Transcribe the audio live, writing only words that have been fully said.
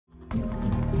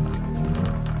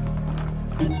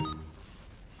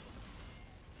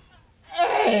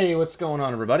Hey, what's going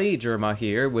on, everybody? Jerma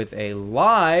here with a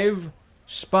live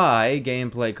spy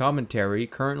gameplay commentary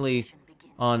currently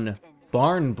on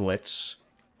Barnblitz.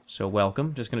 So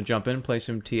welcome. Just gonna jump in, play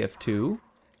some TF2.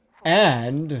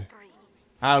 And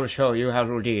I'll show you how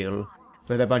to deal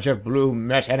with a bunch of blue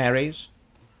mercenaries.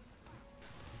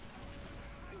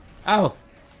 Oh!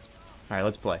 Alright,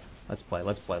 let's play. Let's play,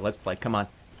 let's play, let's play. Come on.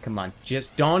 Come on.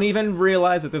 Just don't even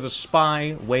realize that there's a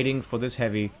spy waiting for this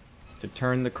heavy to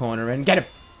turn the corner and get him!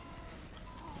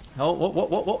 Oh, whoa, whoa,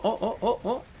 whoa, whoa, whoa, whoa,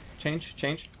 whoa. Change,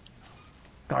 change.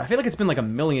 God, I feel like it's been like a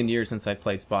million years since I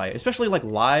played Spy, especially like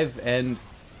live and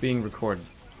being recorded.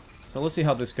 So let's see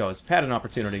how this goes. Had an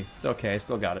opportunity. It's okay, I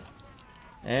still got it.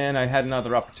 And I had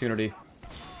another opportunity.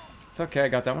 It's okay, I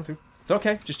got that one too. It's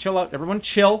okay, just chill out. Everyone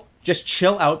chill. Just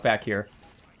chill out back here.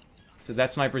 So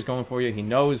that sniper's going for you. He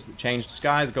knows. Change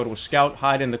disguise. Go to a scout.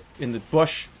 Hide in the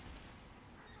bush.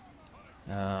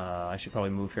 I should probably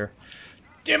move here.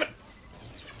 Damn it!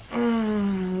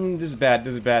 This is bad.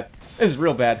 This is bad. This is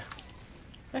real bad.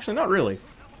 Actually, not really.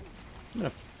 I'm in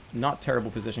a not terrible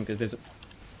position because there's a...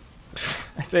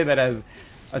 I say that as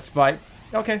a spy.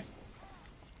 Okay.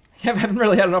 I haven't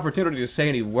really had an opportunity to say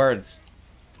any words.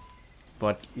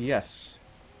 But yes.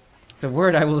 The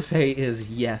word I will say is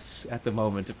yes at the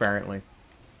moment, apparently.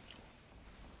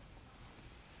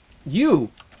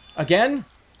 You! Again?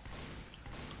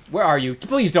 Where are you?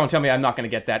 Please don't tell me I'm not gonna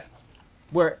get that.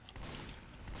 Where...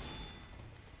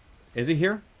 Is he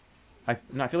here?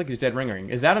 No, I feel like he's dead ringing.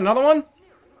 Is that another one?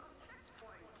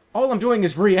 All I'm doing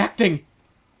is reacting!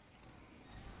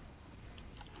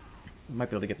 I might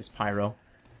be able to get this pyro.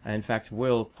 I, in fact,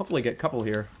 will hopefully get a couple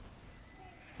here.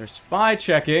 They're spy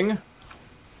checking,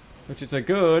 which is a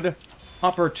good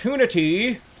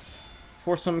opportunity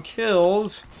for some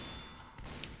kills.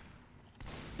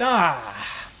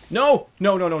 Ah! No!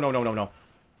 No, no, no, no, no, no, no.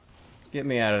 Get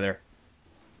me out of there.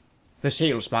 The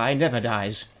shield spy never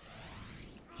dies.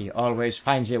 He always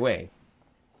finds a way.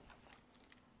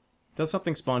 Does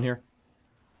something spawn here?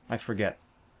 I forget.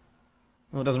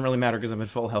 Well, it doesn't really matter because I'm at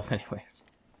full health anyways.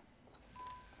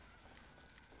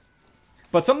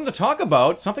 But something to talk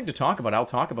about. Something to talk about. I'll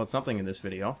talk about something in this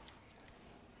video.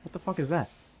 What the fuck is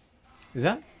that? Is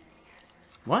that...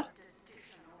 What?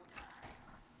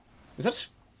 Is that...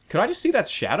 Could I just see that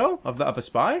shadow of a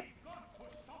spy?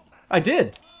 I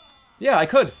did. Yeah, I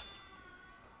could.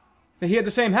 He had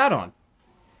the same hat on.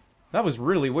 That was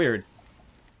really weird.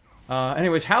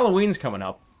 Anyways, Halloween's coming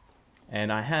up.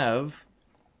 And I have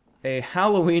a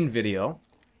Halloween video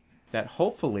that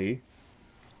hopefully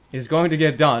is going to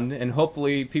get done and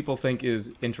hopefully people think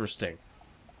is interesting.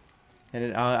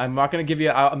 And I'm not going to give you...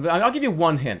 I'll give you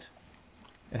one hint.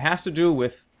 It has to do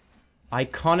with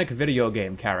iconic video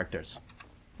game characters.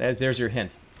 There's your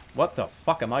hint. What the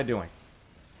fuck am I doing?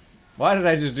 Why did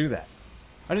I just do that?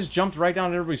 I just jumped right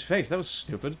down at everybody's face. That was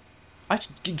stupid. I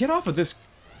should get off of this.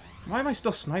 Why am I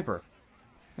still sniper?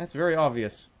 That's very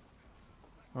obvious.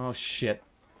 Oh, shit.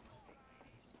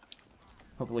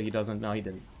 Hopefully he doesn't. No, he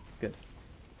didn't. Good.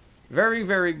 Very,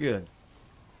 very good.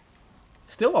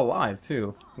 Still alive,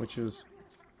 too, which is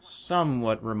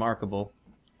somewhat remarkable.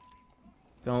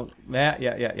 Don't...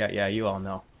 Yeah, you all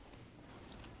know.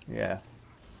 Yeah.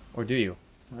 Or do you?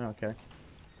 Okay.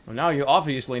 Well, now you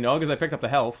obviously know, because I picked up the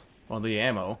health. Well, the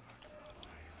ammo.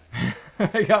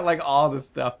 I got, like, all this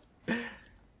stuff.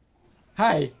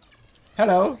 Hi.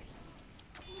 Hello.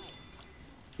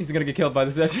 He's gonna get killed by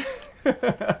this edge.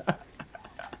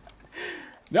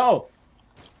 No!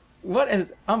 What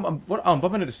is... I'm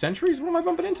bumping into sentries? What am I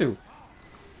bumping into?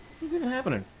 What's even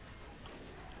happening?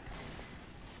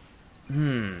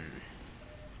 I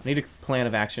need a plan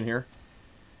of action here.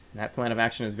 That plan of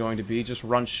action is going to be just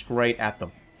run straight at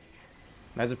them.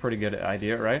 That's a pretty good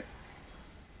idea, right?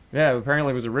 Yeah,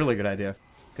 apparently it was a really good idea.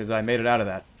 Because I made it out of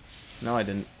that. No, I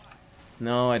didn't.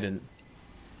 No, I didn't.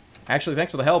 Actually,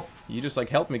 thanks for the help. You just, like,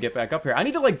 helped me get back up here. I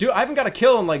need to, like, I haven't got a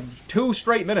kill in, like, 2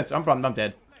 straight minutes. I'm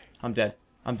dead. I'm dead.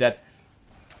 I'm dead.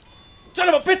 Son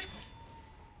of a bitch!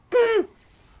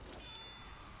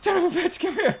 Son of a bitch,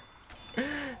 come here!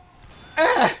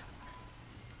 Ah!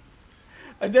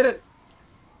 I did it!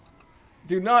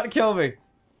 Do not kill me.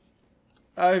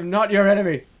 I am not your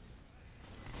enemy.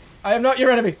 I am not your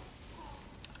enemy.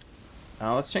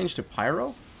 Let's change to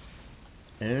pyro.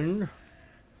 And...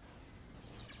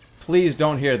 Please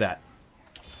don't hear that.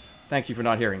 Thank you for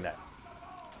not hearing that.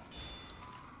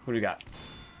 What do we got?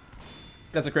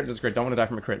 That's a crit, that's a crit. Don't want to die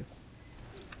from a crit.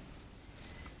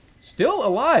 Still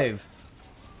alive!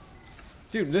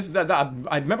 Dude,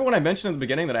 I remember when I mentioned in the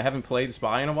beginning that I haven't played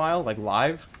Spy in a while, like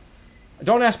live?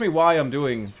 Don't ask me why I'm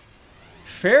doing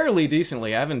fairly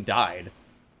decently. I haven't died.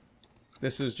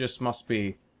 This is just must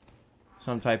be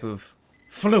some type of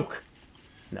fluke.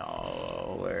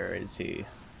 No, where is he?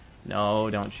 No,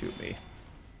 don't shoot me.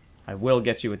 I will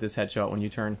get you with this headshot when you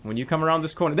turn. When you come around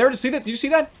this corner. There, see that? Did you see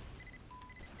that?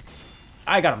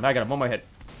 I got him on my head.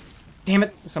 Damn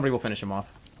it. Somebody will finish him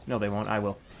off. No, they won't. I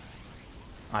will.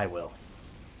 I will.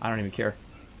 I don't even care.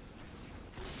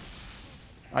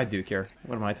 I do care.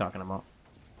 What am I talking about?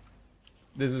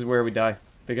 This is where we die.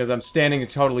 Because I'm standing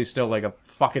totally still like a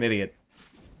fucking idiot.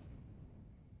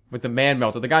 With the man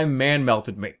melted. The guy man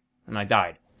melted me. And I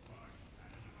died.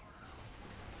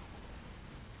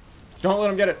 Don't let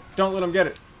him get it. Don't let him get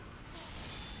it.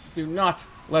 Do not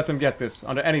let them get this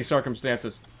under any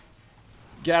circumstances.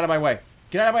 Get out of my way.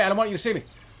 Get out of my way. I don't want you to see me.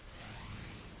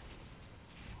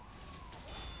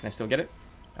 Can I still get it?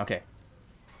 Okay.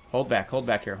 Hold back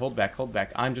here. Hold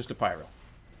back. I'm just a pyro.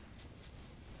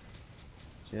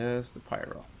 Just a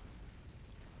pyro.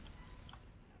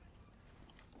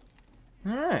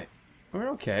 Alright. We're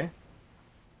okay.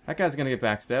 That guy's gonna get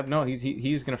backstabbed. No,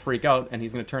 he's gonna freak out, and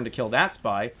he's gonna turn to kill that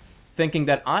spy. Thinking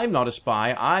that I'm not a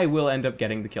spy, I will end up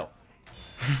getting the kill.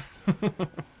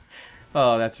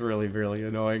 Oh, that's really, really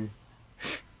annoying.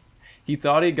 He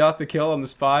thought he got the kill on the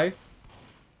spy.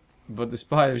 But the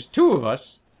spy, there's two of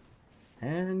us.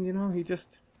 And, you know, he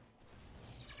just...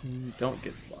 don't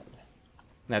get spotted.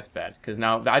 That's bad, because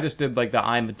now I just did, like, the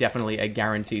I'm definitely a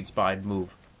guaranteed spied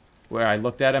move. Where I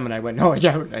looked at him and I went, no,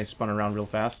 I spun around real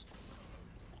fast.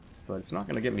 But it's not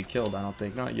going to get me killed, I don't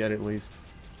think. Not yet, at least.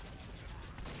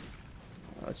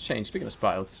 Let's change. Speaking of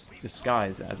spy, let's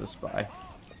disguise as a spy.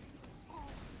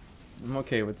 I'm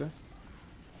okay with this.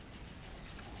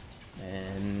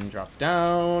 And drop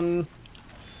down.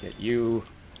 Get you.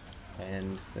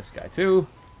 And this guy too.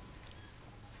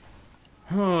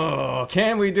 Oh,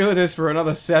 can we do this for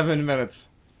another 7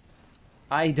 minutes?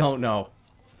 I don't know.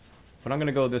 But I'm going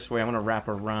to go this way. I'm going to wrap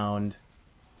around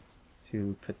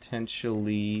to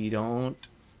potentially... Don't.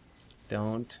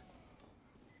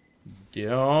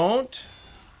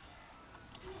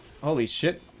 Holy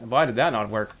shit. Why did that not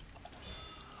work?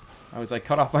 I was like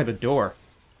cut off by the door.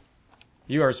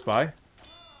 You are a spy.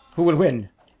 Who will win?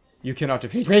 You cannot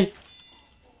defeat me.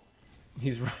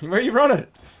 Where are you running?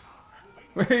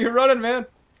 Where are you running, man?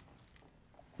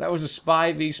 That was a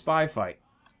spy v spy fight.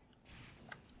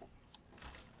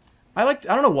 I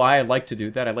don't know why I like to do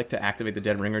that. I like to activate the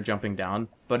dead ringer jumping down,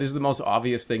 but it's the most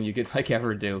obvious thing you could like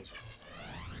ever do.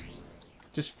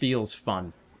 Just feels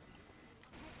fun.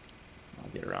 I'll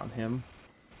get around him.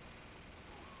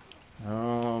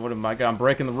 Oh, what am I? I'm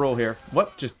breaking the rule here.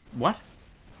 What? Just what?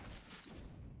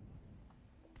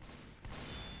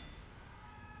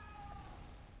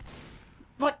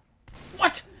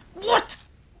 What?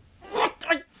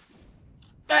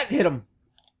 That hit him.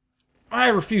 I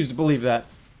refuse to believe that.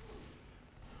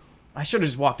 I should have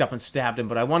just walked up and stabbed him,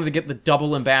 but I wanted to get the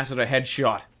double ambassador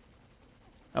headshot.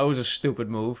 That was a stupid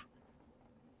move.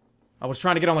 I was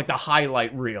trying to get on, like, the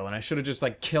highlight reel, and I should have just,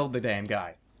 like, killed the damn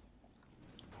guy.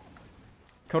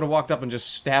 Could have walked up and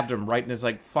just stabbed him right in his,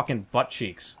 like, fucking butt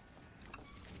cheeks.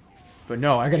 But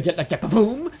no, I gotta get, like, the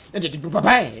boom, and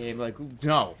bang! Like,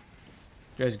 no.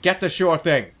 Just get the sure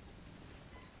thing.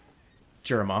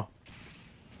 Germa.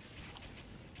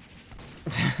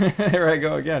 There I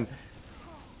go again.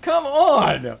 Come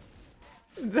on!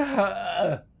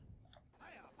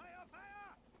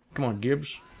 Come on,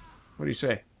 Gibbs. What do you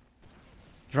say?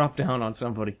 Drop down on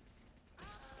somebody.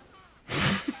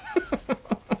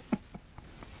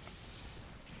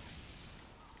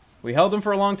 We held them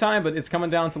for a long time, but it's coming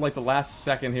down to like the last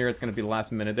second here. It's going to be the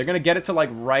last minute. They're going to get it to like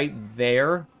right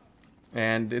there.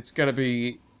 And it's going to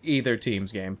be either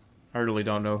team's game. I really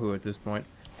don't know who at this point.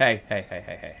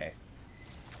 Hey.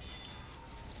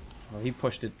 Well, he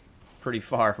pushed it pretty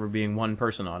far for being one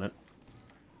person on it.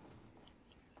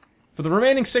 For the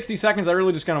remaining 60 seconds, I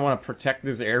really just kind of want to protect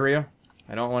this area.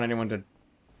 I don't want anyone to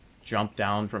jump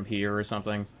down from here or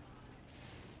something.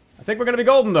 I think we're going to be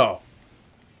golden, though.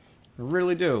 I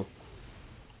really do.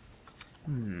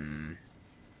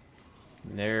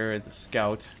 There is a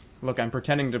scout. Look, I'm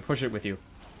pretending to push it with you.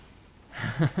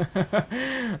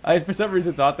 I, for some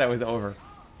reason, thought that was over.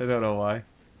 I don't know why.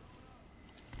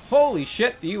 Holy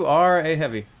shit, you are a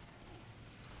heavy.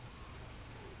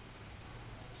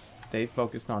 Stay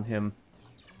focused on him.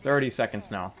 30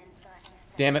 seconds now.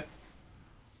 Damn it.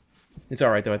 It's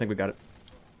alright, though. I think we got it.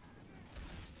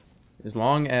 As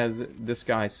long as this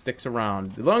guy sticks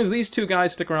around. As long as these two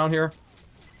guys stick around here,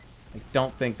 I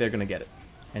don't think they're gonna get it.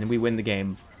 And we win the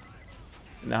game.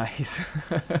 Nice.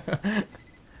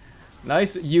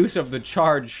 Nice use of the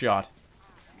charge shot.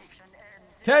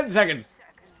 10 seconds!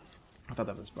 I thought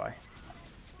that was a spy.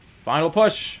 Final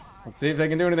push. Let's see if they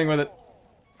can do anything with it.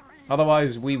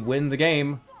 Otherwise, we win the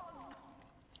game.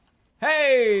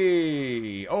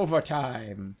 Hey!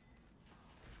 Overtime.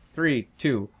 3,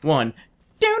 2, 1.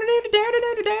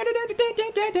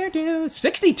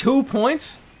 62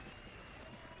 points?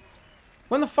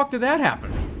 When the fuck did that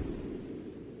happen?